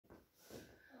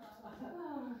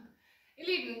Ihr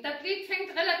Lieben, das Lied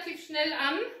fängt relativ schnell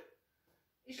an.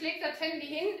 Ich lege das Handy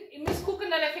hin. Ihr müsst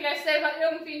gucken, dass er vielleicht selber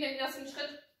irgendwie in den ersten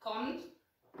Schritt kommt.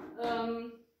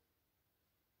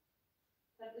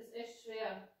 Das ist echt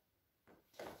schwer.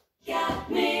 Got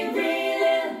me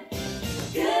reeling,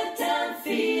 good time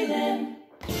feeling.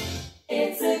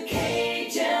 It's a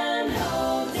Cajun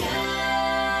Hoedown.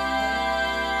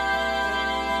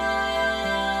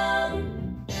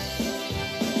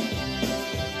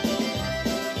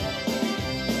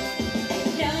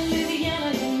 Down in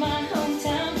Louisiana, in my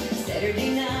hometown, Saturday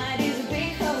night is a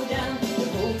big hoedown. The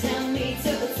whole town meets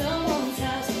up at someone's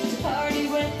house to party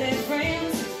with their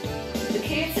friends. The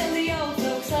kids and the old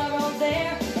folks are all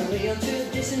there. A real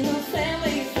traditional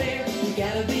family affair. You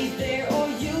gotta be there or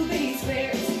you'll be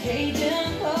spared. It's a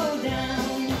Cajun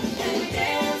Hoedown. And we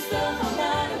dance the whole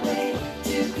night away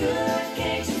to good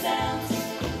Cajun sounds.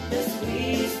 The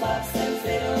sweet spots and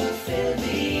fiddle fill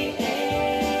the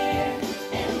air.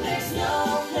 And there's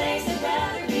no place I'd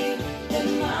rather be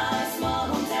than my small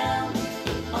hometown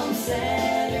on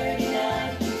Saturday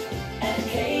night at a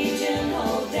Cajun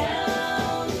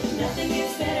Hoedown. Nothing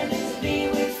is better than to be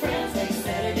with friends. Next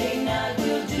Saturday night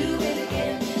we'll do it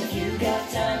again. If you got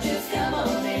time, just come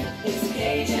on in. It's a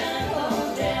Cajun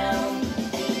Hoedown.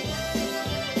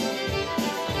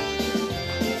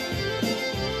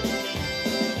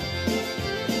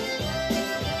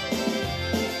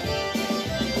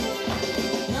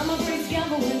 Mama brings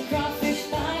gumbo and crawfish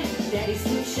pie. Daddy's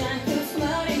moonshine puts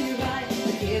mud in your eye.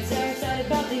 The kids are excited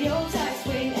about the old tie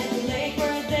swing at the lake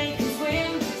where they can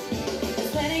swim.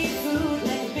 There's plenty of food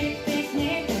like a big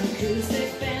picnic and a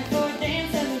acoustic band for a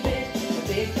dance and a bit. A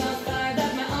big bonfire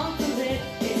that my uncle lit.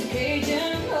 It's a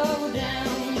Cajun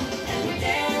Hoedown. And we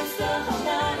dance the whole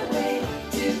night away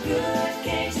to good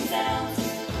Cajun sounds.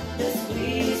 The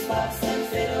sweet spots and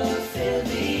fiddle fill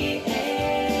the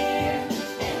air.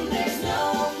 And there's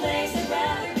no place I'd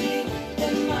rather be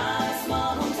than my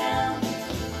small hometown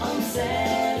on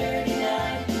Saturday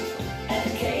night at a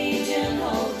Cajun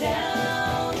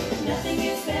Hoedown. Nothing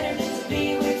is better than to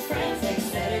be with friends.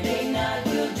 Next Saturday night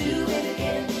we'll do it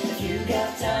again. If you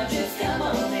got time, just come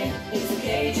on in. It's a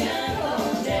Cajun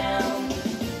Hoedown.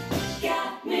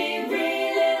 Got me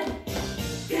reeling,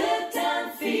 good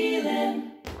time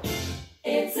feeling.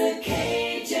 It's a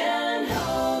Cajun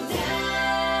Hoedown.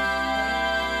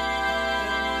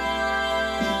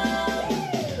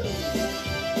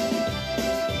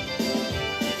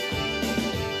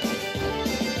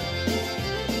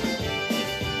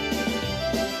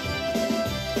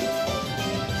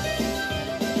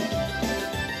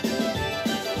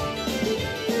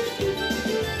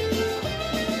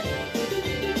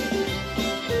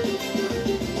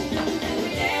 And we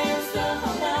dance the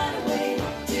whole night away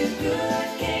to good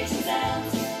Cajun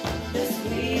sounds. The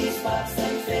sweet spots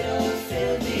and fiddle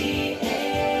fill the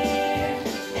air.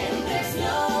 And there's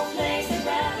no place I'd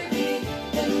rather be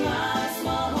than my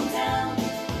small hometown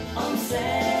on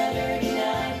Saturday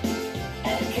night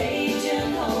at a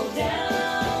Cajun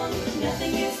Hoedown.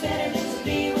 Nothing is better than to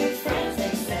be with friends.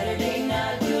 Next Saturday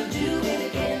night we'll do it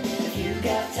again. If you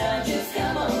got time, just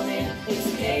come on in. It's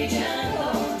a Cajun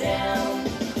Hoedown.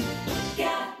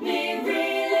 Got me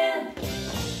reeling,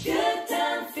 good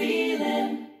time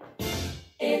feeling.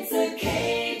 It's a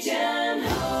Cajun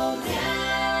Hoedown.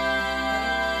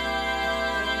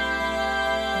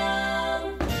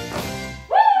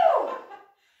 Woo!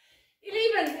 Ihr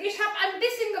Lieben, ich habe ein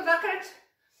bisschen gewackelt,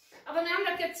 aber wir haben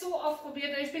das jetzt so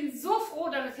ausprobiert und ich bin so froh,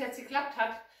 dass es jetzt geklappt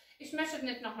hat. Ich möchte es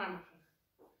nicht nochmal machen.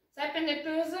 Seid mir nicht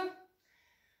böse.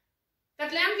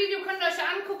 Das Lernvideo könnt ihr euch ja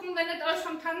angucken, wenn es euch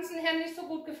vom Tanzen her nicht so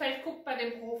gut gefällt. Guckt bei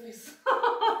den Profis.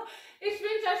 Ich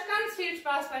wünsche euch ganz viel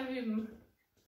Spaß beim Üben.